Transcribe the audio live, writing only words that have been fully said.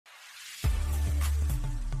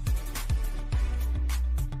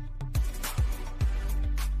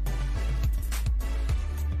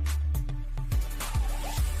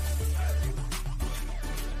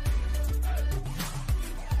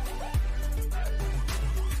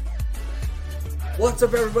What's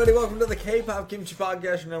up, everybody? Welcome to the K-Pop Kimchi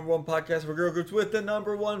Podcast, your number one podcast for girl groups with the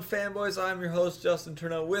number one fanboys. I'm your host, Justin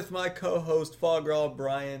Turneau, with my co-host, Fall Girl,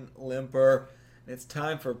 Brian Limper. It's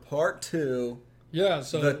time for part two. Yeah,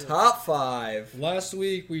 so the top 5. Last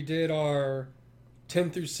week we did our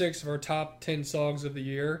 10 through 6 of our top 10 songs of the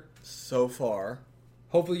year. So far.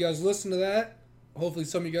 Hopefully you guys listened to that. Hopefully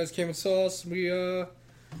some of you guys came and saw us. We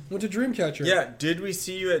went to Dreamcatcher. Yeah, did we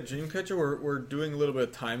see you at Dreamcatcher? We're doing a little bit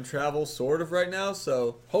of time travel, sort of, right now,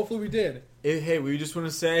 so... Hopefully we did. Hey, we just want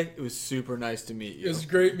to say it was super nice to meet you. It was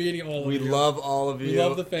great meeting all of you. We love all of you. We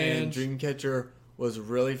love the fans. And Dreamcatcher was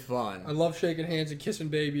really fun. I love shaking hands and kissing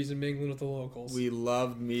babies and mingling with the locals. We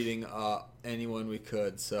loved meeting anyone we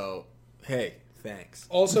could, so, hey, thanks.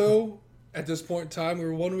 Also, at this point in time, we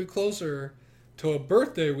were 1 week closer to a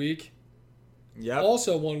birthday week. Yep.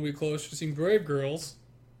 Also 1 week closer to seeing Brave Girls.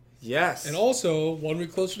 Yes. And also 1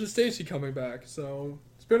 week closer to Stacy coming back. So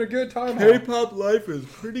it's been a good time. K-pop life is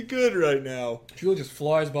pretty good right now. It really just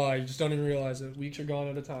flies by. You just don't even realize it. Weeks are gone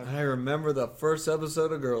at a time. I remember the first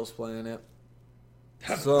episode of Girls Planet.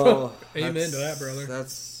 So amen to that, brother.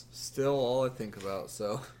 That's still all I think about.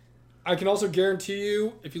 So I can also guarantee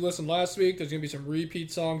you, if you listened last week, there's gonna be some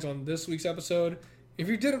repeat songs on this week's episode. If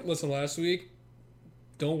you didn't listen last week,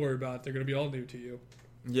 don't worry about it. They're going to be all new to you.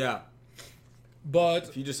 Yeah. But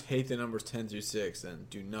if you just hate the numbers 10 through 6, then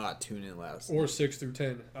do not tune in last. Or 6 through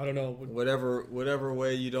 10. I don't know. Whatever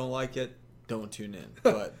way you don't like it, don't tune in.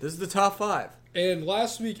 But this is the top 5. And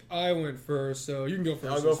last week I went first, so you can go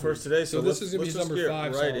first. I'll go first today. So this is going to be number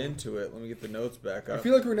 5 right song. into it. Let me get the notes back up. I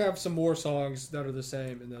feel like we're going to have some more songs that are the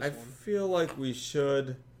same in this one. I feel like we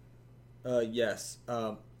should. Yes.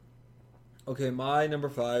 Okay, my number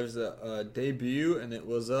 5 is a debut, and it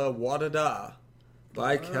was Wadada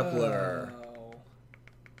by Kepler.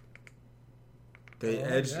 They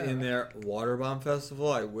edged in their Waterbomb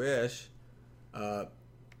Festival. I wish.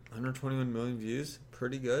 121 million views.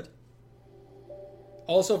 Pretty good.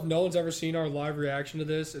 Also, if no one's ever seen our live reaction to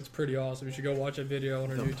this, it's pretty awesome. You should go watch that video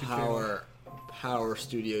on our YouTube channel. Power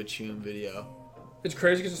Studio Tune video. It's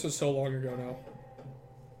crazy because this was so long ago now.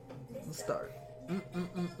 Let's start.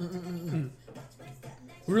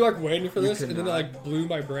 We were like waiting for this, and then it like blew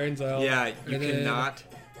my brains out. Yeah, you cannot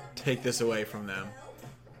take this away from them.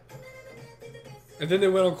 And then they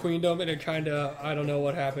went on Queendom, and it kind of, I don't know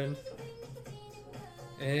what happened.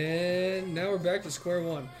 And now we're back to square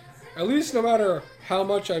one. At least no matter how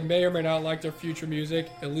much I may or may not like their future music,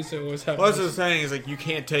 at least it always happens. Well, that's what I'm saying is, like, you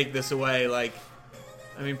can't take this away. Like,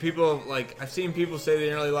 I mean, people, like, I've seen people say they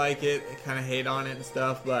didn't really like it, they kind of hate on it and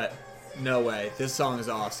stuff, but no way. This song is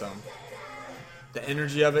awesome. The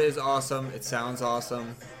energy of it is awesome. It sounds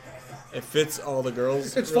awesome. It fits all the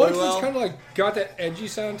girls It's really fun well. it's kind of like got that edgy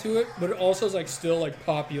sound to it, but it also is like still like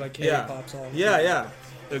poppy, like K-pop songs. Yeah.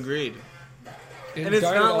 Agreed. And it's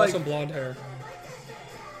not like awesome blonde hair.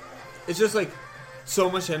 It's just like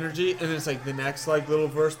so much energy, and it's like the next like little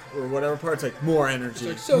verse or whatever part, it's like more energy,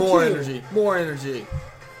 like so more cute. energy, more energy.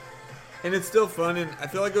 And it's still fun, and I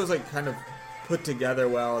feel like it was like kind of put together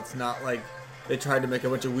well. It's not like they tried to make a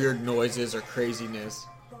bunch of weird noises or craziness.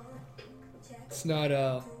 It's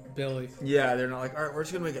not Billy. Yeah, they're not like, all right, we're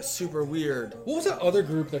just gonna make it super weird. What was that other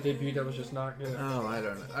group that they beat that was just not good? Oh, I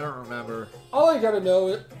don't remember. All I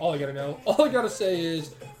gotta say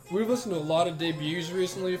is we've listened to a lot of debuts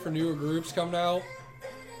recently for newer groups coming out,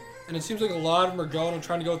 and it seems like a lot of them are going and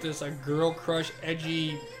trying to go with this like girl crush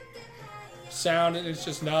edgy sound, and it's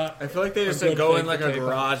just not. I feel like they just a like good go fit in like for a K-pop.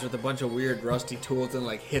 garage with a bunch of weird rusty tools and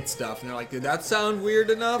like hit stuff, and they're like, did that sound weird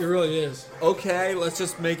enough? It really is. Okay, let's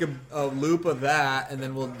just make a loop of that, and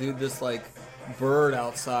then we'll do this like bird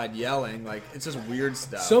outside yelling. Like, it's just weird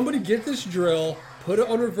stuff. Somebody get this drill, put it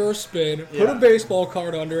on reverse spin, put Yeah. a baseball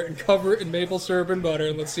card under it, and cover it in maple syrup and butter,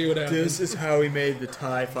 and let's see what happens. This is how we made the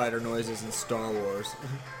TIE fighter noises in Star Wars.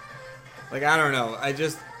 Like, I don't know.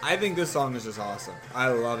 I think this song is just awesome. I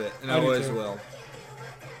love it, and I do always too. will.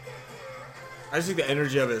 I just think the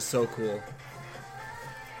energy of it is so cool.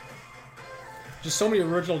 Just so many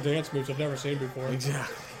original dance moves I've never seen before.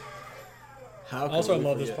 Exactly. How could Also, I we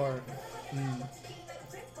love this forget? part.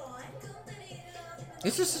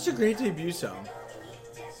 It's just such a great debut song.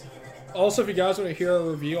 Also, if you guys want to hear a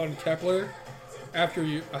review on Kepler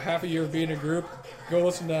after a half a year of being a group, go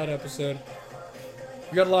listen to that episode.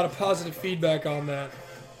 We got a lot of positive feedback on that,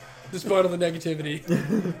 despite all the negativity.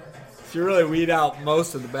 If you really weed out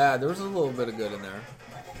most of the bad, there was a little bit of good in there.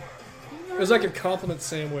 It was like a compliment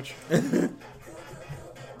sandwich,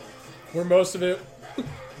 where most of it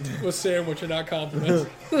was sandwich and not compliments.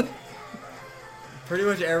 Pretty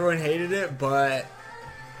much everyone hated it, but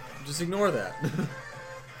just ignore that.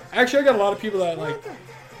 Actually, I got a lot of people that like.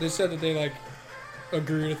 They said that they like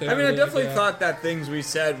agree with it. I mean, I really definitely like that. thought that things we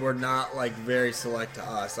said were not like very select to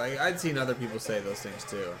us. I'd seen other people say those things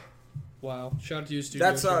too. Wow. Shout out to you, Studio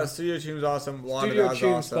That's Tune. Studio Tune's awesome. Lana Studio God's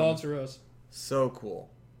Tune, awesome. sponsor us. So cool.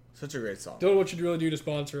 Such a great song. Don't know what you'd really do to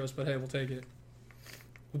sponsor us, but hey, we'll take it.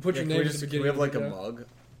 We'll put your name at the Can beginning we have of like the a video. mug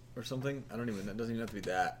or something? I don't even. It doesn't even have to be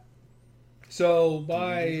that. So,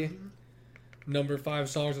 my number 5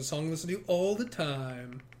 song is a song I listen to all the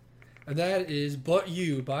time. And that is But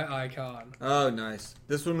You by Icon. Oh, nice.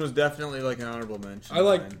 This one was definitely like an honorable mention. I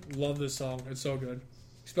Mine. love this song. It's so good.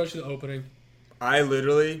 Especially the opening. I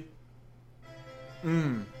literally.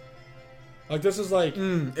 Like, this is like...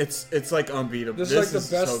 It's like unbeatable. This is like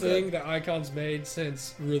the best so good. thing that Icon's made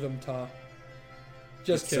since Rhythm Ta.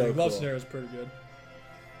 Just It's kidding. so Love cool. Snare is pretty good.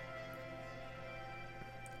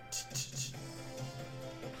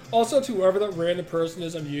 Also, to whoever that random person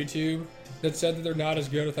is on YouTube that said that they're not as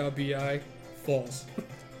good without BI, false.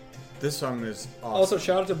 This song is awesome. Also,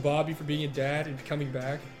 shout out to Bobby for being a dad and coming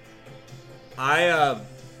back.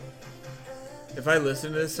 If I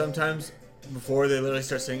listen to this sometimes before they literally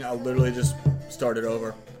start singing, I'll literally just start it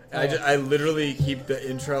over. And I literally keep the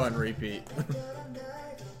intro on repeat.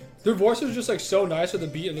 Their voice is just like so nice with the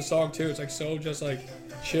beat in the song too. It's like so just like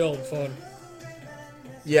chill and fun.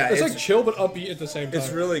 Yeah, It's like chill but upbeat at the same time.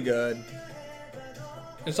 it's really good.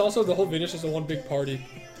 It's also the whole video is just a one big party.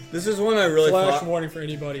 This is one I really Flash thought. warning for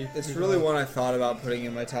anybody. It's who's really not. one I thought about putting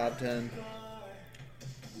in my top 10.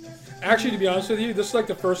 Actually, to be honest with you, this is like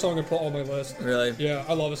the first song I put on my list. Really? Yeah,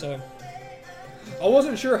 I love the song. I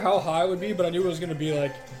wasn't sure how high it would be, but I knew it was gonna be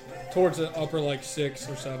like towards the upper like 6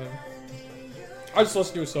 or 7. I just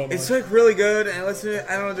listened to it so much. It's like really good, and listen,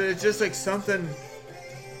 I don't know, it's just like something.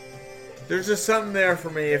 There's just something there for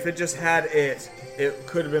me. If it just had it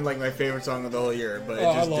could have been like my favorite song of the whole year, but it Oh,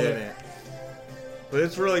 I just love it. didn't. But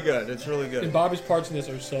it's really good. It's really good. And Bobby's parts in this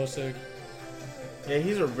are so sick. Yeah,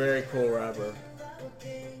 he's a very cool rapper.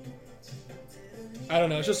 I don't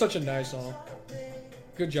know, it's just such a nice song.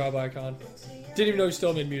 Good job, Icon. Didn't even know he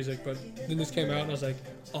still made music, but then this came out and I was like,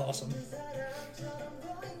 awesome.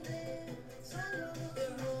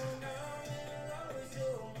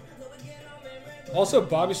 Also,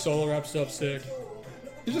 Bobby's solo rap stuff sick.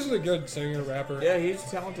 He's just a good singer and rapper. Yeah, he's a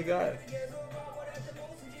talented guy.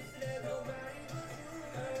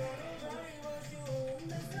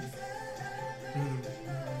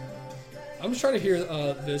 I'm just trying to hear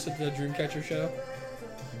this at the Dreamcatcher show.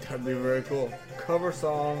 That'd be very cool. Cover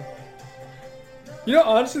song. You know,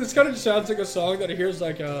 honestly, this kind of sounds like a song that I hear is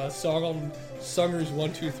like a song on Sunger's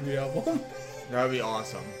 1-2-3 album. That'd be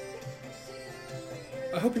awesome.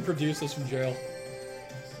 I hope he produced this from jail.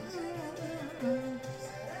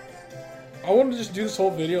 I wanted to just do this whole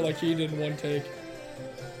video like he did in one take.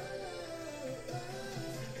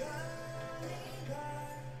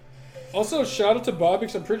 Also, shout out to Bobby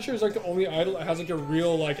because I'm pretty sure he's like the only idol that has like a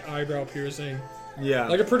real like eyebrow piercing. Yeah.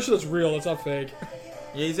 Like I'm pretty sure that's real. It's not fake.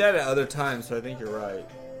 Yeah, he's had it other times, so I think you're right.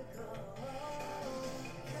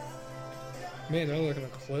 Man, they're like on a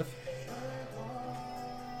cliff.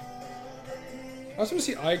 I also want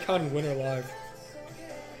to see Icon Winner live.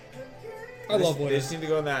 I love They Winner. just need to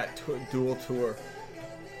go on that dual tour.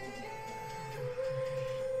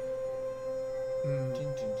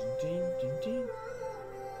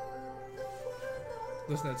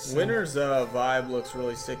 Listen to that sound. Winner's vibe looks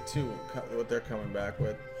really sick too. What they're coming back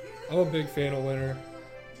with. I'm a big fan of Winner.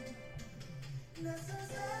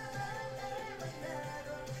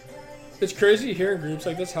 It's crazy hearing groups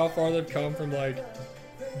like this, how far they've come from like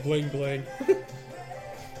bling bling.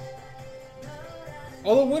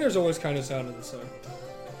 Although Winner's always kind of sounded the same.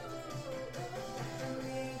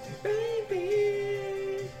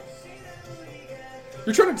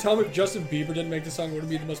 You're trying to tell me if Justin Bieber didn't make the song, would it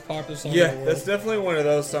be the most popular song in Yeah, the world? that's definitely one of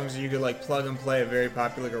those songs you could like plug and play a very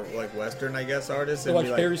popular like Western, I guess, artist. Or And like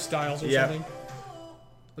be Harry Styles or Yeah. something.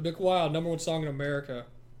 The Big Wild, #1 song in America.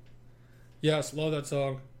 Yes, love that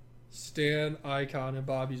song. Stan, Icon, and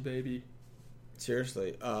Bobby's Baby.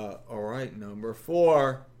 Seriously. All right, number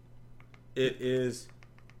 4. It is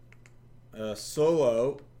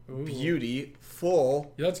Solo Ooh.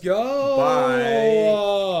 Beautiful. Let's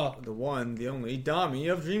go! The one, the only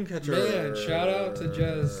Dami of Dreamcatcher. Man, shout out to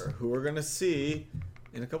Jez. Who we're gonna see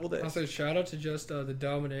in a couple days. I'll say shout out to just the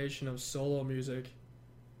domination of solo music.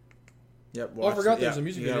 Yep. Oh, I forgot there's a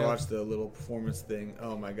music You gotta video. watch the little performance thing.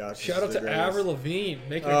 Oh my gosh. this Shout is out the to greatest. Avril Lavigne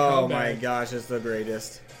making a Oh comeback. my gosh, it's the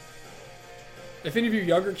greatest. If any of you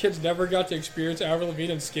younger kids never got to experience Avril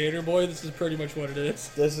Lavigne and Skater Boy, this is pretty much what it is.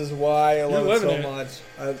 This is why I love it so living it. much.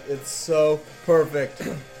 It's so perfect.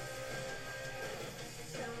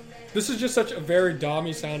 This is just such a very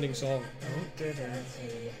Dami sounding song.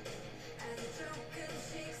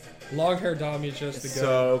 Long hair Dami is just It's the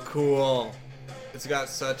so cool. It's got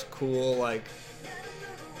such cool, like,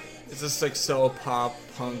 it's just like so pop,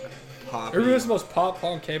 punk, poppy. It really is the most pop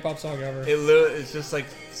punk K-pop song ever. It literally, it's just like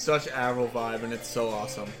such Avril vibe, and it's so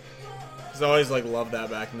awesome. Cause I always like loved that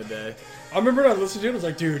back in the day. I remember when I listened to it, I was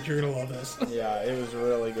like, dude, you're gonna love this. Yeah, it was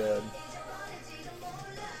really good.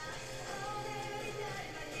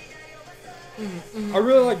 I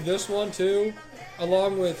really like this one too,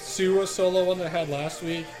 along with Suwa's solo one that I had last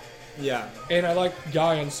week. Yeah. And I like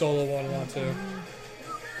Guyon's solo one a lot too.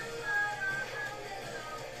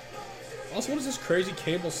 Also, what is this crazy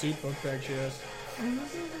cable suit book bag she has?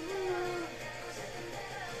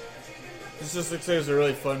 This just looks like it's a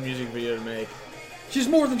really fun music video to make. She's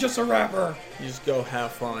more than just a rapper. You just go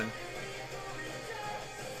have fun.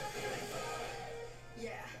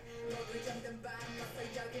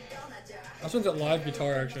 This one's at live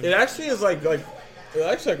guitar action. It actually is like it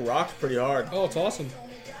actually like rocks pretty hard. Oh, it's awesome.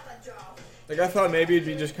 Like I thought maybe it'd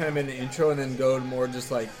be just kind of in the intro and then go to more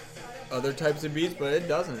just like other types of beats, but it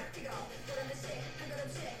doesn't.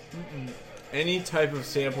 Any type of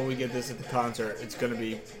sample we get this at the concert, it's gonna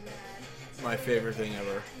be my favorite thing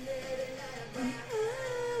ever.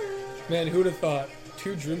 Man, who'd have thought?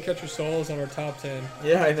 2 Dreamcatcher solos on our top 10.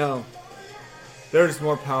 Yeah, I know. They're just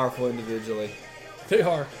more powerful individually. They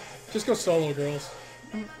are. Just go solo, girls.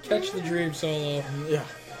 Catch the dream solo. Yeah.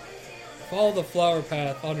 Follow the flower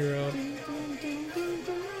path on your own.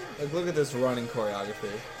 Like look at this running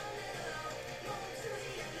choreography.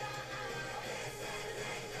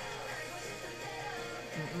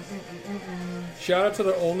 Shout out to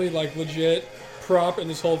the only like legit prop in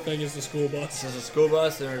this whole thing is the school bus. There's a school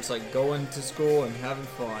bus and it's like going to school and having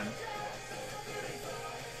fun.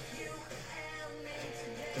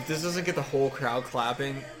 If this doesn't get the whole crowd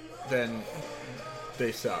clapping, then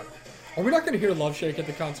they suck. Are we not going to hear Love Shake at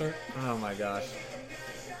the concert? Oh my gosh.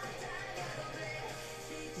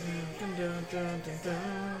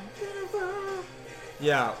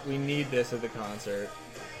 Yeah, we need this at the concert.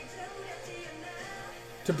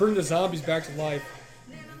 To bring the zombies back to life.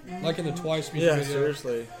 Like in the Twice music Yeah, video.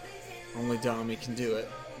 seriously. Only Dami can do it.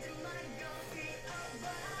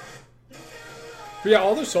 But yeah,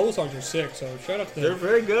 all their solo songs are sick, so shout out to They're them.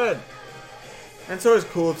 very good. And it's always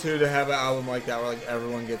cool too to have an album like that where like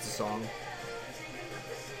everyone gets a song.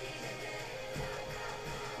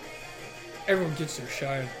 Everyone gets their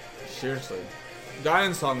shine. Seriously.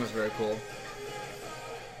 Guyon's song was very cool.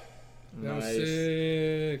 That was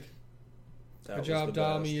sick. That Good was job, the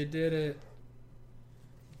Dami. best. You did it.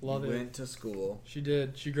 Love it. Went to school. She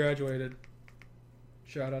did. She graduated.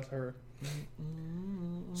 Shout out to her.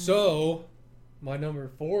 So, my number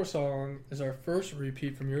 4 song is our first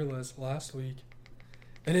repeat from your list last week.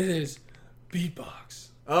 And it is Beatbox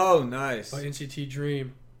Oh, nice. by NCT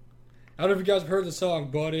Dream. I don't know if you guys have heard the song,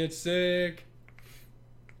 but it's sick.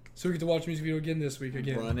 So we get to watch the music video again this week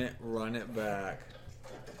again. Run it back.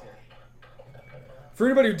 For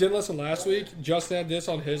anybody who didn't listen last week, Justin had this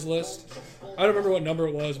on his list. I don't remember what number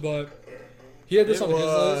it was, but he had this on his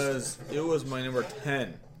list. It was my number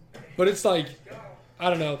 10. But it's like, I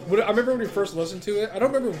don't know. I remember when we first listened to it. I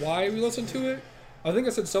don't remember why we listened to it. I think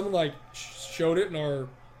I said someone like showed it in our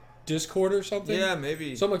Discord or something. Yeah,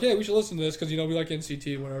 maybe. So I'm like, hey, we should listen to this because, you know, we like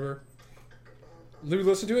NCT, whatever. We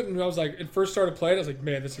listened to it and I was like, it first started playing. I was like,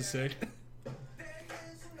 man, this is sick.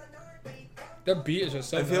 That beat is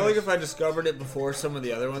just so I feel nice. like if I discovered it before some of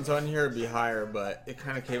the other ones on here, it'd be higher, but it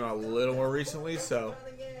kind of came out a little more recently, so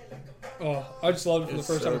Oh, I just loved it from the It's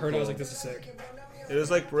first time I so heard it. I was cool. like, this is sick. it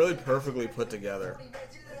was like really perfectly put together.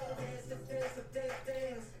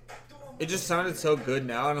 It just sounded so good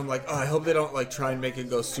now, and I'm like, oh, I hope they don't like try and make it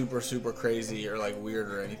go super, super crazy or like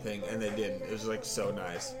weird or anything, and they didn't. It was like so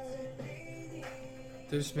nice.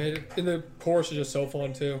 They just made it. And the chorus is just so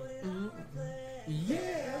fun, too.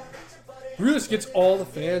 Yeah. Really just gets all the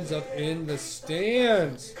fans up in the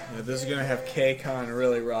stands. Yeah, this is gonna have K-Con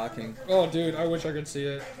really rocking. Oh, dude, I wish I could see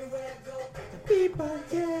it.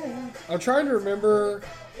 I'm trying to remember.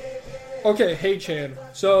 Okay, Hey Chan.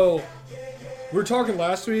 So, we were talking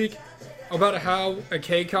last week about how at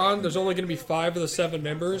KCON there's only going to be 5 of the 7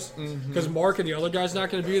 members because Mark and the other guy's not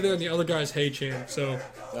going to be there, and the other guy's Hey Chan. So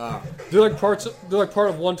Ah, they're like part of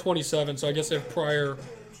 127. So I guess they have prior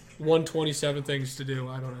 127 things to do.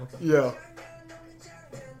 I don't know, yeah.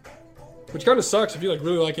 which kind of sucks if you like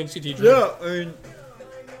really like NCT Dream. Yeah,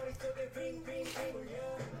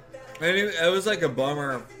 I mean, it was like a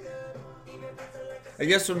bummer. I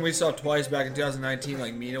guess when we saw Twice back in 2019,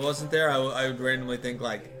 like Mina wasn't there, I would randomly think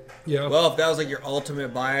like, Yeah. well, if that was like your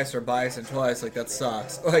ultimate bias or bias in Twice, like that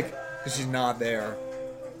sucks. Like, because she's not there.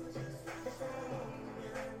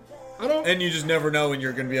 I don't. And you just never know when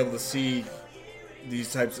you're going to be able to see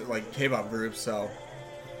these types of like K-pop groups. So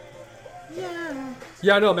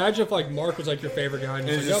Yeah, I know. Imagine if like Mark was like your favorite guy. And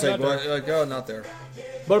it's just just like, not there. what, oh, not there.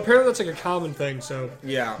 But apparently that's like a common thing. So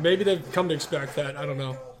Yeah, maybe they've come to expect that. I don't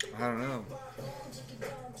know. I don't know.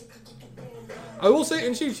 I will say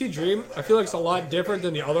NCT Dream, I feel like it's a lot different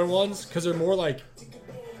than the other ones because they're more like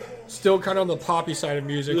still kind of on the poppy side of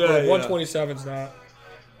music. Yeah, but yeah. 127's not.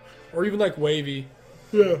 Or even like wavy.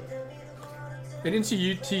 Yeah. And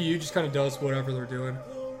NCT just kind of does whatever they're doing.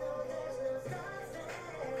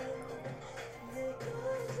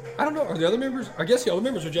 I don't know. Are the other members? I guess the other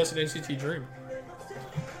members are just an NCT Dream.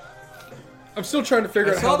 I'm still trying to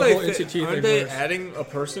figure out how the whole NCT aren't thing they works. adding a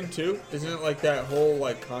person too? Isn't it like that whole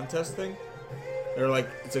like contest thing? They're like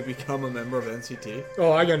it's like become a member of NCT.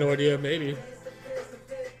 Oh, I got no idea. Maybe.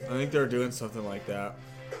 I think they're doing something like that.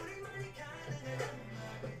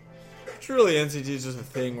 Truly, NCT is just a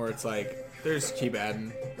thing where it's like they just keep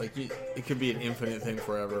adding. Like it could be an infinite thing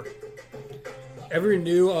forever. Every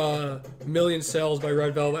new Million Cells by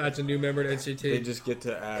Red Velvet adds a new member to NCT. They just get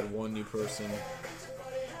to add one new person.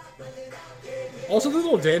 Also, the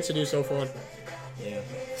little dance they do is so fun. Yeah,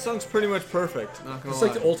 the song's pretty much perfect. Not gonna It's lie.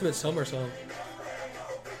 like the ultimate summer song.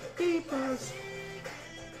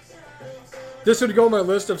 This would go on my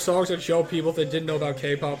list of songs that show people that didn't know about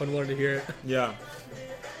K-pop and wanted to hear it. Yeah.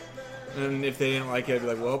 And if they didn't like it, I'd be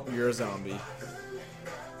like, well, you're a zombie.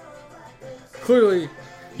 Clearly,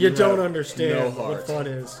 you You don't have understand no what heart. fun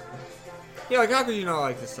is. Yeah, like how could you not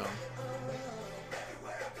like this song?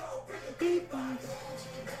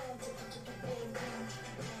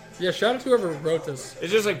 Yeah, shout out to whoever wrote this.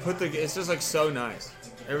 It's just like it's just like so nice.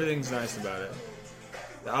 Everything's nice about it.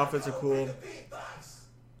 The outfits are cool.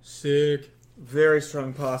 Sick. Very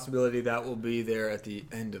strong possibility that will be there at the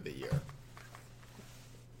end of the year.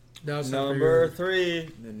 Now it's time for Number your-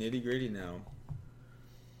 3, the nitty gritty now.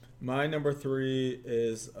 My number 3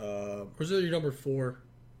 is Where's your number 4?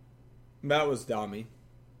 that was Dami.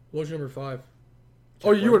 What was your number 5?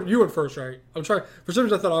 Oh, you went first, right? I'm trying. For some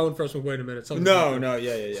reason, I thought I went first. But wait a minute. Something's No, different.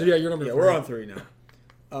 yeah. So yeah, you're number Yeah, 3. we're on 3 now.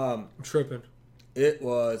 I'm tripping. It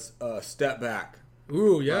was Step Back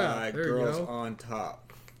Ooh, yeah. by There Girls you go. on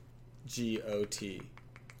Top. GOT.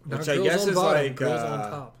 Not Which I Girls guess on is Bottom, like Girls on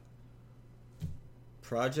Top.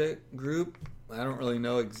 project group. I don't really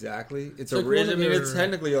know exactly. It's like one of I mean, it's their-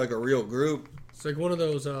 technically like a real group. It's like one of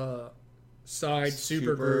those side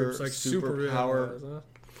super groups, like super super power. Huh?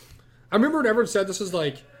 I remember when everyone said this is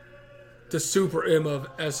like the super M of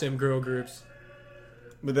SM girl groups.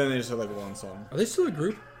 But then they just have like one song. Are they still a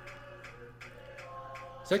group?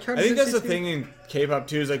 Is that kind I of think that's the thing in K-pop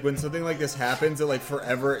too. Is like when something like this happens, it like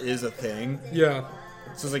forever is a thing. Yeah.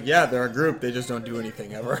 So it's like, yeah, they're a group. They just don't do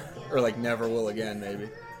anything ever, or like never will again. Maybe.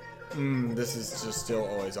 This is just still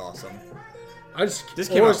always awesome. This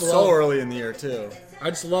came out always so love- early in the year too. I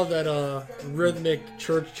just love that rhythmic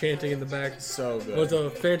church chanting in the back So good. with the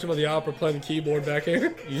Phantom of the Opera playing the keyboard back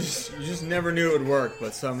here. You just never knew it would work,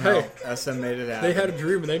 but somehow SM made it happen. They had a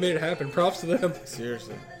dream and they made it happen. Props to them.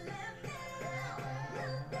 Seriously.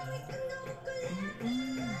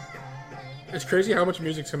 It's crazy how much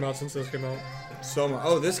music's come out since this came out. So much.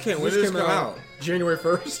 Oh, this came. When This did this came come out? January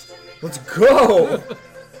 1st, Let's go.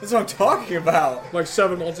 That's what I'm talking about. like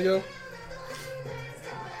 7 months ago.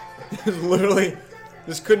 Literally,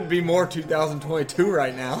 this couldn't be more 2022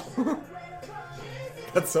 right now.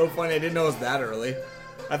 That's so funny. I didn't know it was that early.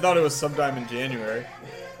 I thought it was sometime in January.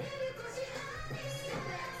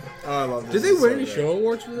 Oh, I love this. Did they It's win so any good. show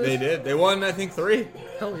awards for this? They did. They won, I think, 3.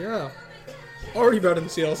 Hell yeah. Already better than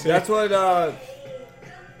CLC. That's what.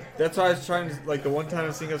 That's why I was trying to like the one time I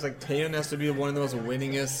was thinking I was like Taeyeon has to be one of the most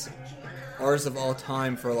winningest artists of all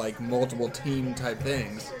time for like multiple team type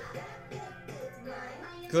things.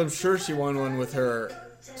 Because I'm sure she won one with her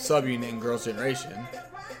subunit in Girls' Generation.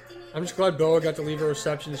 I'm just glad Boa got to leave her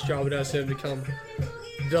receptionist job at SM to come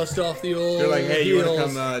dust off the old They're like, hey, you want to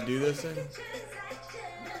heels. come do this thing?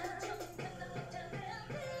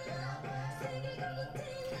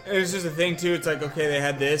 And it's just a thing too. It's like, okay, they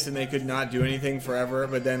had this and they could not do anything forever,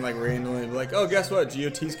 but then like randomly, be like, oh, guess what?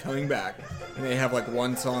 GOT's coming back, and they have like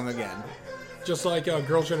one song again. Just like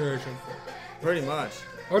Girls' Generation. Pretty much.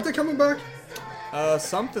 Aren't they coming back?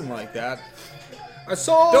 Something like that. I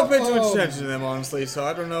saw. Don't pay too much attention to them, honestly. So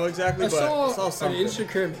I don't know exactly, I but I saw saw an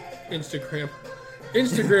something.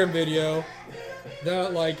 Instagram video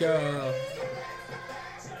that like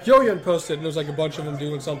Yoyeon posted, and there was like a bunch of them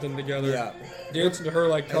doing something together. Yeah. Dancing to her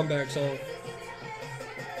like comeback song.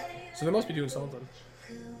 So they must be doing something.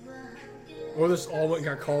 Or this all went and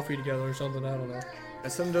got coffee together or something. I don't know.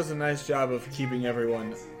 SM does a nice job of keeping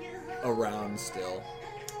everyone around still.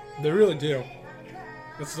 They really do.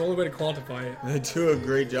 That's the only way to quantify it. They do a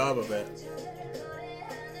great job of it.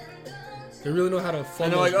 They really know how to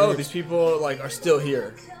fund And they're those like, oh, groups. these people like are still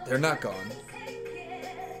here. They're not gone.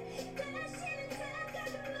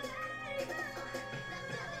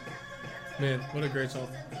 Man, what a great song.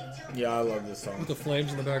 Yeah, I love this With song. the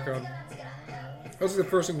flames in the background. That was like the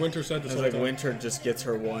first thing Winter said this It's whole like time. Winter just gets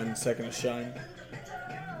her 1 second of shine.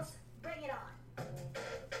 Bring it on.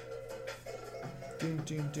 Doom,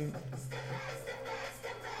 doom, doom.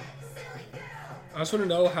 I just want to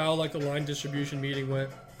know how like the line distribution meeting went.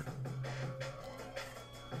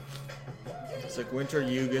 It's like, Winter,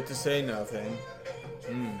 you get to say nothing.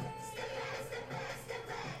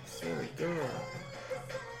 Silly girl.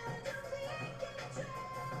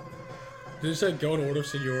 Did you say go in order of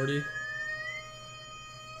seniority?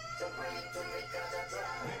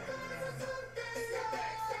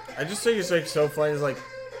 I just think it's like so funny. It's like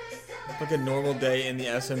a normal day in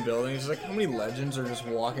the SM building. It's just like how many legends are just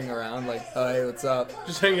walking around like, oh, hey, what's up?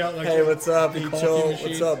 Just hanging out like Hey, what's up, the Icho? coffee What's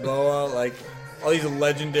machine. up, Boa? Like all these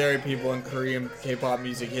legendary people in Korean K-pop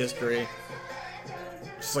music history.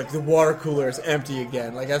 Just like the water cooler is empty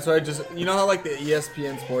again. Like that's why I just, you know how like the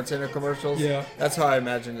ESPN Sports Center commercials? Yeah. That's how I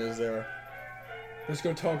imagine it is there. Let's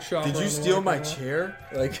go talk shop. Did you around the steal world, my you know? chair?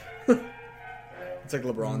 Like, it's like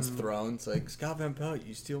LeBron's throne. It's like, Scott Van Pelt,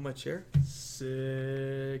 you steal my chair?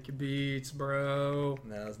 Sick beats, bro.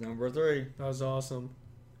 That was number 3. That was awesome.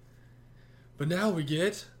 But now we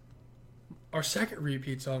get our second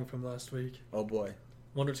repeat song from last week. Oh boy.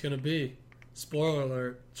 Wonder what it's gonna be. Spoiler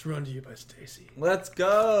alert, it's Run to You by Stacy. Let's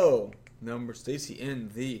go! Number Stacy in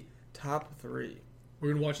the top 3.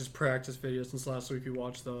 We're gonna watch his practice video since last week we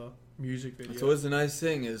watched the music video. That's always the nice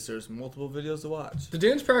thing is there's multiple videos to watch. The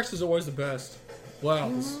dance practice is always the best. Wow,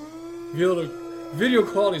 this video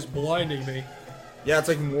quality is blinding me. Yeah, it's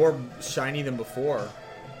like more shiny than before.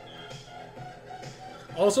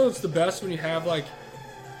 Also, it's the best when you have like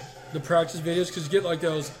the practice videos because you get like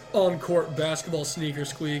those on-court basketball sneaker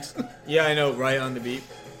squeaks. Yeah, I know, right on the beat.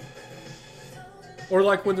 Or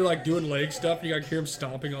like when they're like doing leg stuff and you gotta hear them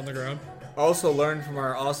stomping on the ground. Also learned from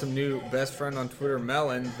our awesome new best friend on Twitter,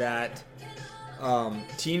 Melon, that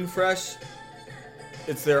Teen Fresh,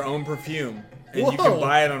 it's their own perfume. And you Whoa. can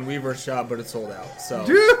buy it on Weaver Shop, but it's sold out. So,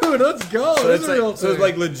 Dude, let's go. so, That's it's a real like, so it's thing.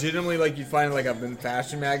 like legitimately like you find like a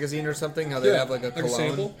fashion magazine or something, how they Yeah, have like a like a cologne.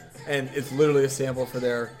 sample? And it's literally a sample for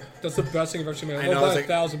their... That's the best thing I've ever seen. I I know, want to it's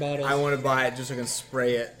buy like, 1,000 bottles. I want to buy it just so I can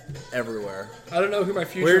spray it everywhere. I don't know who my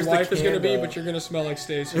future Where's the wife is going to be, candle? but you're going to smell like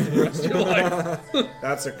Stacy for the rest of your life.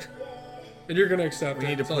 That's a... And you're going to accept it. We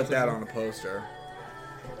need to That's all put I'm that saying. on a poster.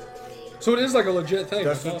 So it is like a legit thing.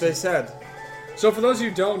 That's what they said. So for those of you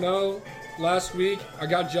who don't know, last week I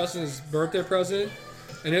got Justin his birthday present,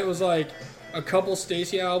 and it was like a couple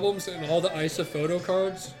Stacy albums and all the ISA photo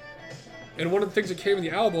cards. And one of the things that came in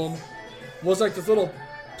the album was like this little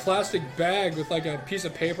plastic bag with like a piece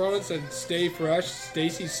of paper on it that said "Stay Fresh,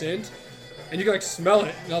 Stacy Scent," and you could like smell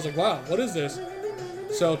it. And I was like, "Wow, what is this?"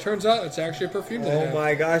 So it turns out it's actually a perfume. they Oh have.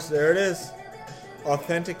 my gosh, there it is.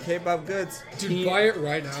 Authentic K-pop goods. Dude, buy it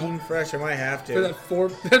right now. Teen Fresh, I might have For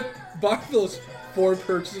to. that buy those 4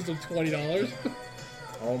 purchases of $20.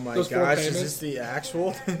 Oh my those 4 gosh, is payments. this the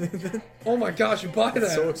actual? Oh my gosh, you buy It's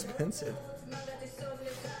that. so expensive.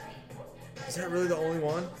 Is that really the only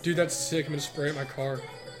one? Dude, that's sick. I'm gonna spray it in my car.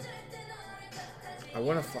 I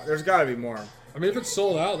want to. There's got to be more. I mean, if it's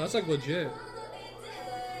sold out, that's like legit.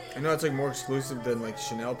 I know it's like more exclusive than like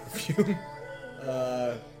Chanel perfume.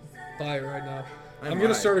 Buy it right now. I I'm gonna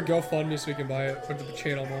might. start a GoFundMe so we can buy it. Put the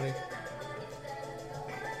channel money.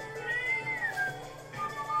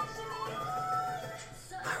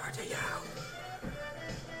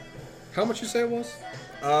 How much you say it was?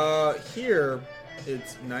 Here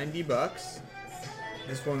it's $90.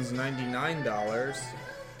 This one's $99.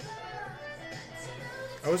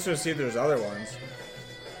 I was gonna see if there's other ones.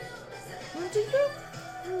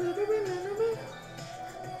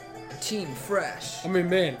 Teen Fresh. I mean,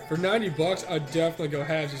 man, for $90, I'd definitely go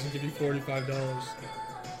halves and give you $45.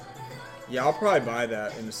 Yeah, I'll probably buy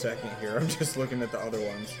that in a second here. I'm just looking at the other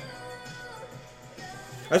ones.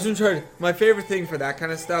 I was gonna try. My favorite thing for that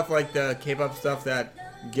kind of stuff, like the K-pop stuff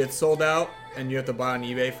that gets sold out and you have to buy on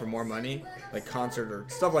eBay for more money, like concert or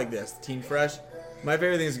stuff like this, Teen Fresh. My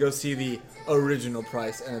favorite thing is go see the original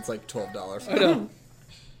price and it's like $12. I know.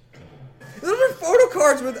 Those are photo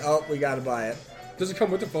cards with. Oh, we gotta buy it. Does it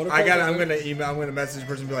come with the photo? I got. cards? I'm gonna email. I'm gonna message the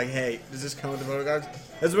person and be like, "Hey, does this come with the photo cards?"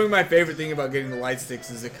 That's one of my favorite thing about getting the light sticks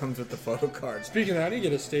is it comes with the photo cards. Speaking of that, I need to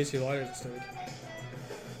get a Stacy lighter stick.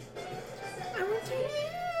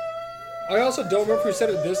 I also don't remember if we said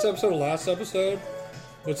it this episode or last episode,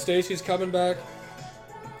 but Stacy's coming back.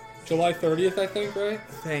 July 30th, I think, right?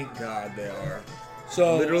 Thank God they are.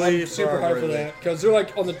 So Literally I'm super far hyped for early. that because they're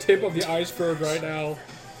like on the tip of the iceberg right now.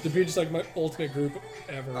 To be just like my ultimate group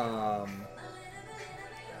ever.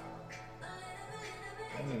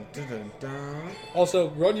 Dun-dun-dun. Also,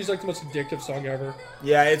 Run You's like the most addictive song ever.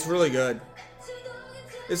 Yeah, it's really good.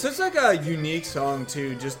 It's just like a unique song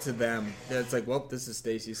too, just to them. It's like, well, this is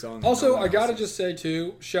Stacy's song. Also, No one I gotta else's. just say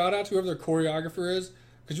too, shout out to whoever their choreographer is,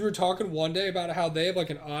 because we were talking one day about how they have like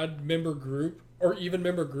an odd member group or even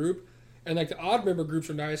member group, and like the odd member groups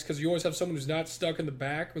are nice because you always have someone who's not stuck in the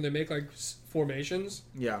back when they make like formations.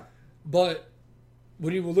 Yeah. But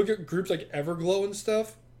when you look at groups like Everglow and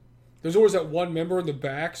stuff, there's always that one member in the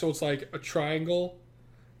back, so it's like a triangle,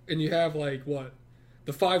 and you have like what,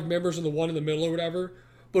 the 5 members and the one in the middle or whatever.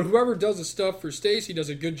 But whoever does the stuff for Stacy does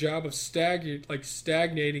a good job of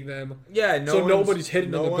stagnating them, Yeah, so nobody's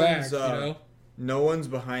hidden in the back. You know. No one's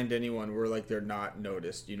behind anyone where like they're not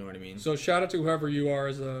noticed. You know what I mean? So shout out to whoever you are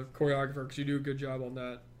as a choreographer because you do a good job on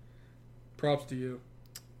that. Props to you.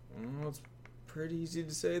 Well, it's pretty easy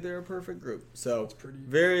to say they're a perfect group. So pretty-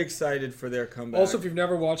 very excited for their comeback. Also, if you've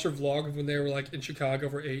never watched their vlog of when they were like in Chicago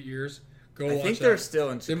for 8 years, go I watch think that. they're still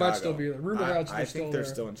in Chicago. They might still be there. Rumor has it I they're think still they're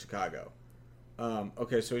there. still in Chicago.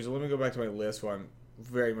 Okay, so let me go back to my list while I'm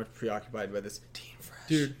very much preoccupied by this Team Fresh.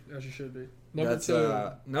 Dude, as you should be. Number That's 2.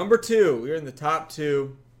 number 2. We're in the top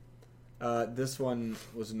 2. This one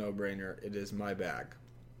was a no-brainer. It is My Bag.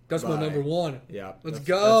 That's my by- number 1. Yeah, Let's that's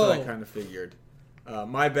go. what I kind of figured.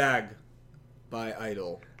 My Bag by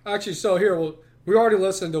Idol. Actually, so here, we already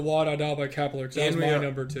listened to Wada Da by Kepler because that was And we my are-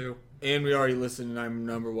 number 2. And we already listened, and I'm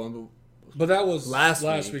number 1. But that was Last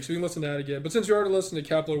week, week. so we can listen to that again. But since we already listened to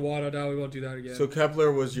Kepler, Wada Da, we won't do that again. So Kepler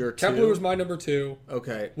was your 2. Kepler was my number 2.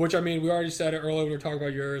 Okay. Which, I mean, we already said it earlier when we were talking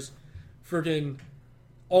about yours. Freaking,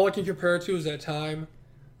 all I can compare it to is that time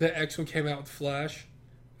that X-Men came out with Flash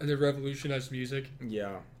and they revolutionized music.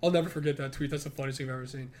 Yeah. I'll never forget that tweet. That's the funniest thing I've ever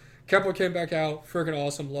seen. Kepler came back out, freaking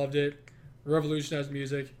awesome, loved it, revolutionized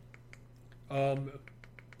music.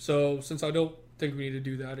 So, since I don't think we need to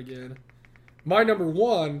do that again, my number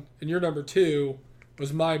 1 and your number 2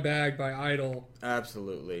 was My Bag by Idol.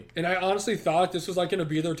 Absolutely. And I honestly thought this was like going to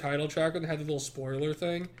be their title track when they had the little spoiler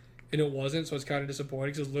thing, and it wasn't, so it's kind of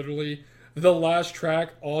disappointing because it's literally the last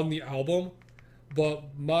track on the album. But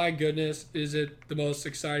my goodness, is it the most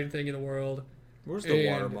exciting thing in the world. Where's the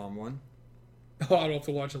And- Waterbomb one? Oh, I'll have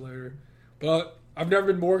to watch it later. But I've never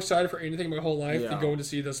been more excited for anything in my whole life Yeah. than going to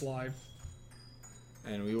see this live.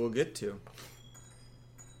 And we will get to.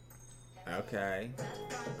 Okay.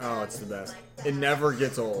 Oh, it's the best. It never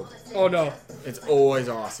gets old. Oh, no. It's always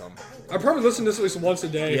awesome. I probably listen to this at least once a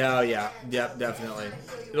day. Yeah, yeah. Yep, definitely.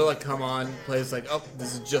 It'll like come on, plays like, oh,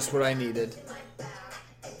 this is just what I needed.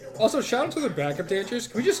 Also, shout out to the backup dancers.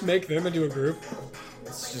 Can we just make them into a group?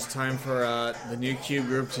 It's just time for the new Q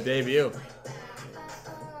group to debut.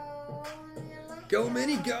 Go,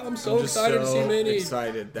 Minnie, go. I'm so I'm just excited to see so Minnie.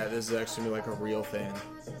 excited that this is actually like a real thing.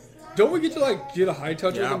 Don't we get to, like, get a high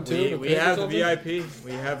touch Yeah, with them, too? in a we pic or have the something? VIP.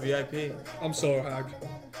 We have VIP. I'm so hyped.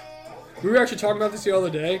 We were actually talking about this the other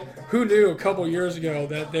day. Who knew a couple years ago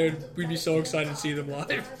that we'd be so excited to see them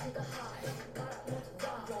live?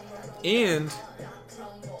 And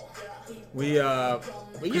we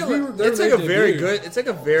get we were there it's when like a they very debuted. good, it's like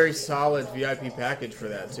a very solid VIP package for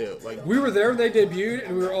that too. Like We were there when they debuted,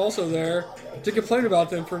 and we were also there to complain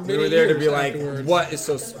about them for many we were there years to be like, afterwards. what is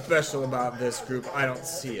so special about this group? I don't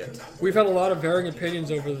see it. We've had a lot of varying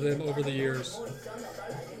opinions over them over the years.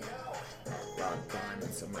 Rock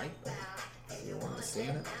Diamonds and Mike. You want to see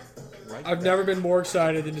it? Right I've there. never been more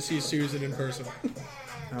excited than to see Susan in person.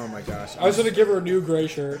 Oh my gosh. I was going to give her a new gray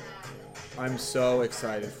shirt. I'm so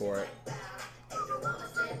excited for it.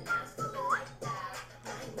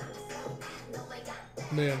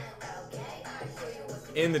 Man.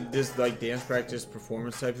 And this like dance practice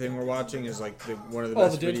performance type thing we're watching is like one of the Oh,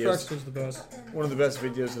 best the dance videos. practice was the best. One of the best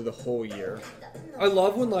videos of the whole year. I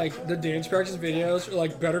love when like the dance practice videos are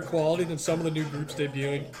like better quality than some of the new groups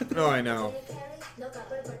debuting. Oh, I know.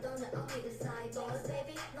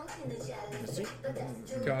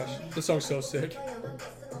 Gosh, this song's so sick.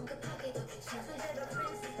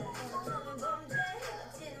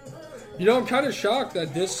 You know, I'm kind of shocked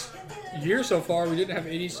that this year so far we didn't have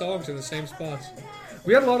any songs in the same spots.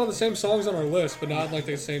 We had a lot of the same songs on our list, but not in like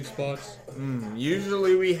the same spots.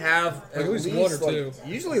 Usually we have At least one or two.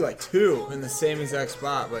 Usually like 2 in the same exact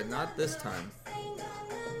spot, but not this time.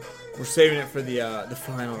 We're saving it for the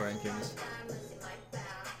final rankings.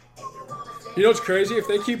 You know what's crazy? If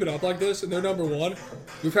they keep it up like this and they're number 1,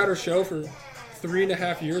 we've had our show for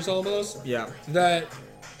 3.5 years almost. Yeah. That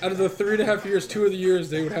Out of the 3.5 years, 2 of the years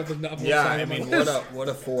they would have the number one Yeah, song I on my mean, list. what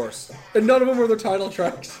a force. And none of them were the title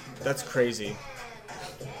tracks. That's crazy.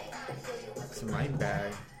 It's my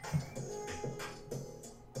bag.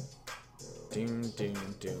 Doom,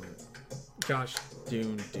 doom, doom. Gosh,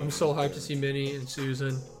 Doom, doom. I'm so hyped to see Minnie and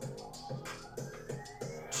Susan.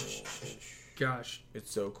 Gosh,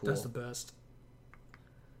 It's so cool. that's the best.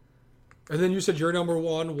 And then you said your number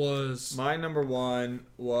one was... My number one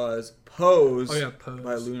was Pose. Oh, yeah, Pose.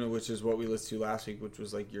 By Luna, which is what we listened to last week, which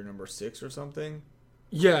was like your number 6 or something.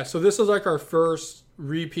 Yeah, so this is like our first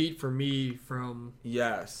repeat for me from...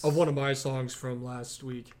 Yes. Of one of my songs from last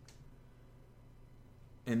week.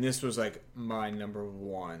 And this was like my number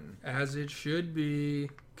 1. As it should be,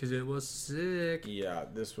 because it was sick. Yeah,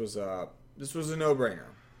 this was a no-brainer.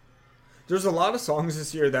 There's a lot of songs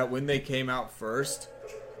this year that when they came out first,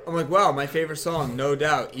 I'm like, wow, my favorite song, no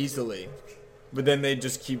doubt, easily. But then they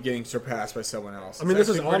just keep getting surpassed by someone else. I mean, It's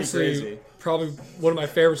this is actually pretty honestly crazy. probably one of my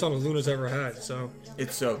favorite songs Luna's ever had, so...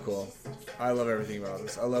 It's so cool. I love everything about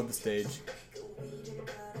this. I love the stage.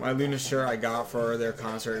 My Luna shirt I got for their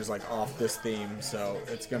concert is like off this theme, so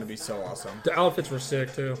it's gonna be so awesome. The outfits were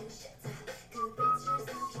sick, too.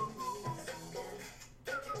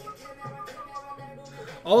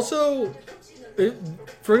 Also,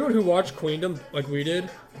 for anyone who watched Queendom like we did,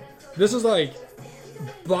 this is like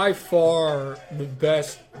by far the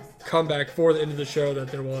best comeback for the end of the show that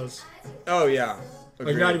there was. Oh yeah, Like,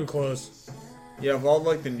 agreed. not even close. Yeah, of all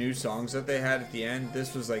like the new songs that they had at the end,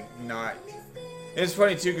 this was like not. And it's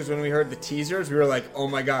funny too because when we heard the teasers, we were like, "Oh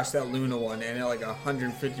my gosh, that Luna one!" And it like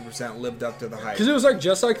 150% lived up to the hype. Because it was like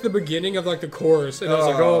just like the beginning of like the chorus, and I was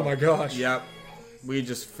like, oh my gosh. Yep, we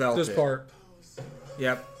just felt This it. part.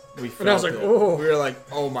 Yep, we felt And I was like, it. oh. We were like,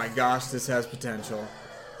 "Oh my gosh, this has potential."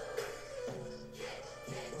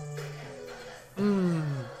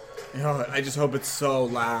 Oh, I just hope it's so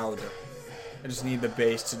loud. I just need the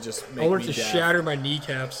bass to just make I want me it to deaf. shatter my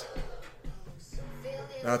kneecaps.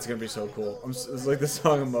 That's gonna be so cool. It's like the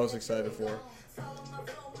song I'm most excited for.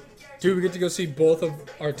 Dude, we get to go see both of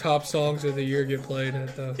our top songs of the year get played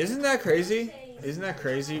at the... Isn't that crazy? Isn't that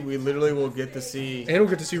crazy? We literally will get to see, And we'll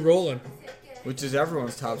get to see Rollin'. which is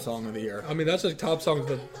everyone's top song of the year I mean, that's a top song of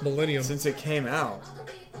the millennium. since it came out.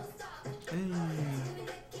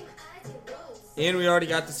 And we already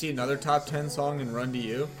got to see another top 10 song in Run to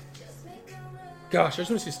You. Gosh, I just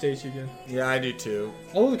want to see Stacey again. Yeah, I do too.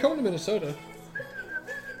 Although they're coming to Minnesota.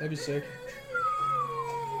 That'd be sick.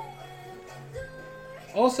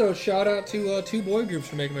 Also, shout out to 2 boy groups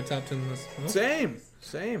for making my top 10 list. Huh?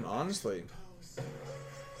 Same, honestly.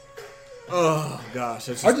 Oh gosh,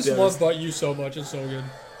 I just love But You so much. It's so good.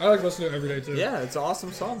 I like listening to it every day too. Yeah, it's an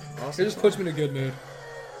awesome song. It Awesome. just puts me in a good mood.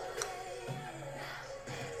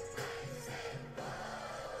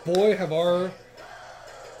 Boy, have our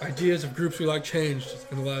ideas of groups we like changed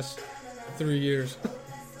in the last 3 years.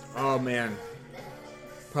 Oh man,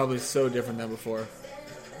 probably so different than before.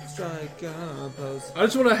 Strike a pose. I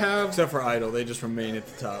just want to have Except for Idol, they just remain at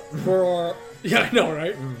the top. for our... Yeah, I know,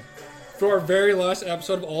 right? For our very last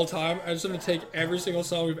episode of all time, I just want to take every single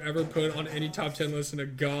song we've ever put on any top 10 list in a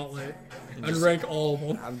gauntlet and just- rank all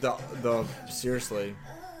of them. Seriously,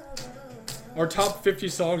 Our top 50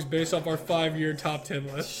 songs based off our 5-year top 10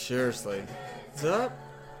 list. seriously. What's up?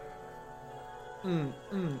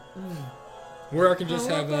 Where I can just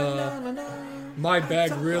have my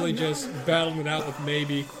bag really just battling it out with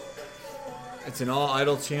maybe. It's an all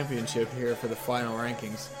Idol championship here for the final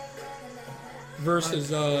rankings. Versus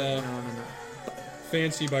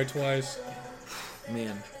Fancy by Twice.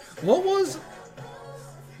 Man, What was...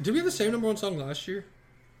 Did we have the same number 1 song last year?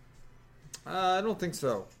 I don't think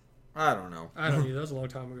so. I don't know. I don't know. That was a long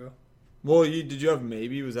time ago. Well, did you have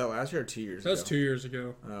Maybe? Was that last year or 2 years ago? That was 2 years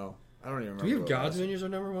ago. Oh, I don't even remember. Do we have what it God's was. Menu as our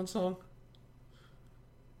number 1 song?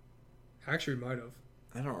 Actually, we might have.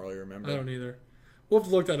 I don't really remember. I don't either. We'll have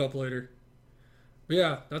to look that up later. But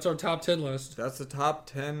yeah, that's our top 10 list. That's the top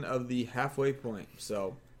 10 of the halfway point.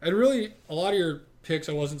 So, And really, a lot of your picks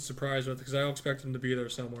I wasn't surprised with because I don't expect them to be there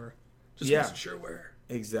somewhere. Just Yeah. wasn't sure where.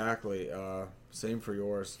 exactly. Same for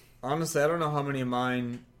yours. Honestly, I don't know how many of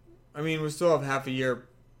mine. I mean, we still have half a year.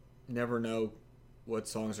 Never know what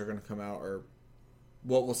songs are going to come out or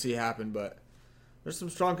what we'll see happen, but there's some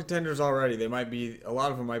strong contenders already. They might be, a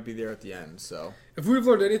lot of them might be there at the end. So, If we've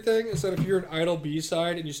learned anything, it's that if you're an Idol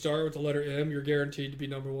B-side and you start with the letter M, you're guaranteed to be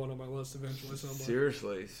number 1 on my list eventually somewhere.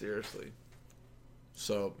 seriously.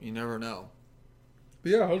 So, you never know.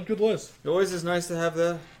 But yeah, it was a good list. It always is nice to have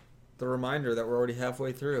the reminder that we're already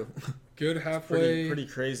halfway through. Good halfway. pretty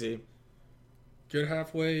crazy. Good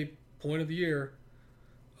halfway point of the year.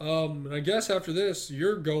 And I guess after this,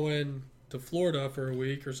 you're going to Florida for a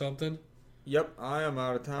week or something. Yep, I am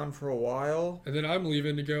out of town for a while. And then I'm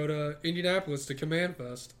leaving to go to Indianapolis to Command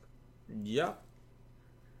Fest. Yep.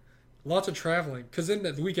 Lots of traveling. Because then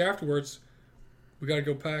the week afterwards, we got to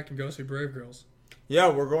go pack and go see Brave Girls. Yeah,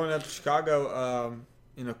 we're going out to Chicago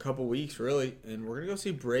in a couple weeks, really, and we're gonna go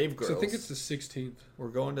see Brave Girls. So I think it's the 16th. We're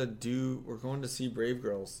going to see Brave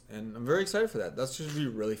Girls, and I'm very excited for that. That's just be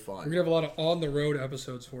really fun. We're going to have a lot of on-the-road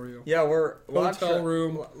episodes for you. Yeah, we're Hotel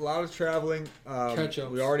room. a lot of traveling.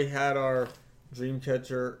 Catch-ups. We already had our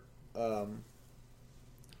Dreamcatcher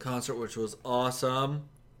concert, which was awesome.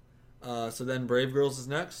 So then Brave Girls is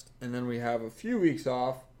next, and then we have a few weeks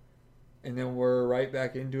off, and then we're right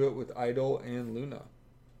back into it with Idol and Luna,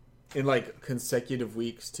 in like consecutive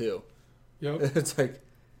weeks too. Yep. It's like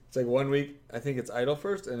 1 week I think it's Idol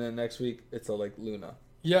first, and then next week it's like Luna.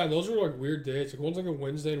 Yeah, those are like weird dates. Like one's like a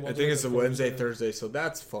Wednesday and I one's think like it's a Wednesday, Thursday, so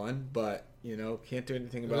that's fun. But can't do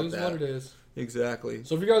anything about It is that. what it is. Exactly.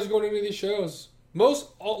 So if you guys are going to any of these shows,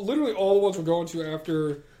 literally all the ones we're going to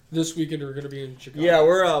after this weekend are going to be in Chicago. Yeah,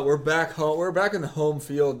 we're back home. We're back in the home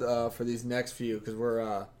field for these next few because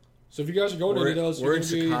we're. So if you guys are going to any of those, we're you're in going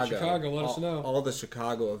to be in Chicago. Chicago. Let us know. All the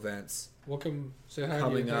Chicago events We'll come say hi to you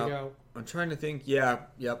coming and hang up. out. I'm trying to think. Yeah,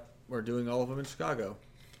 yep. We're doing all of them in Chicago.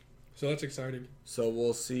 So that's exciting. So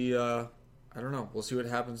we'll see. I don't know. We'll see what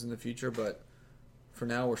happens in the future, but for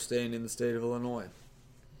now, we're staying in the state of Illinois.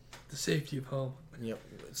 The safety of home. Yep.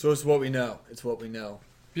 So it's what we know. It's what we know.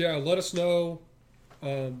 Yeah, let us know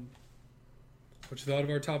what you thought of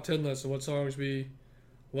our top 10 list and what songs we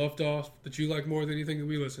left off that you like more than anything that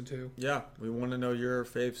we listen to. Yeah, we want to know your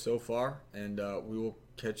fave so far, and we will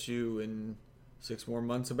catch you in 6 more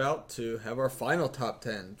months to have our final top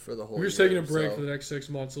 10 for the whole We're year. just taking a break So for the next 6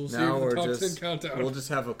 months, so we'll see now if we're the top just 10 countdown. we'll just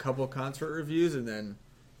have a couple concert reviews, and then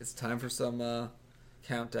it's time for some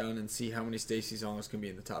countdown and see how many Stacey songs can be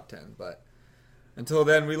in the top 10. But until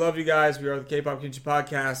then, we love you guys. We are the K-Pop Kimchi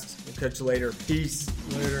Podcast. We'll catch you later. Peace.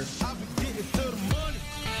 Later. I be getting to the money.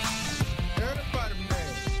 Everybody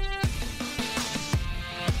mad.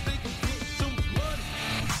 I think I'm getting too much money.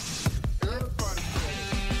 Everybody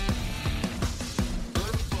mad.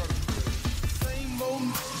 Everybody mad. Same old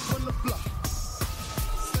on the block.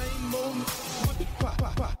 Same old with the pop,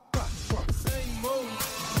 pop, pop, pop, pop. Same old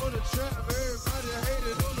on the trap. Everybody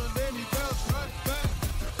hated on the then he bounced right back.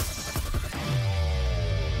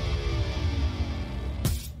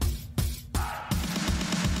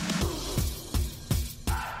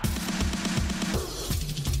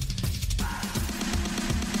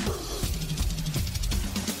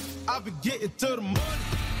 I be getting to the money.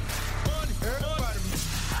 Money, everybody.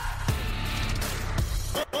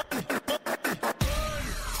 Money.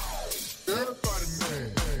 Everybody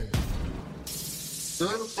mad.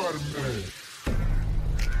 Everybody mad.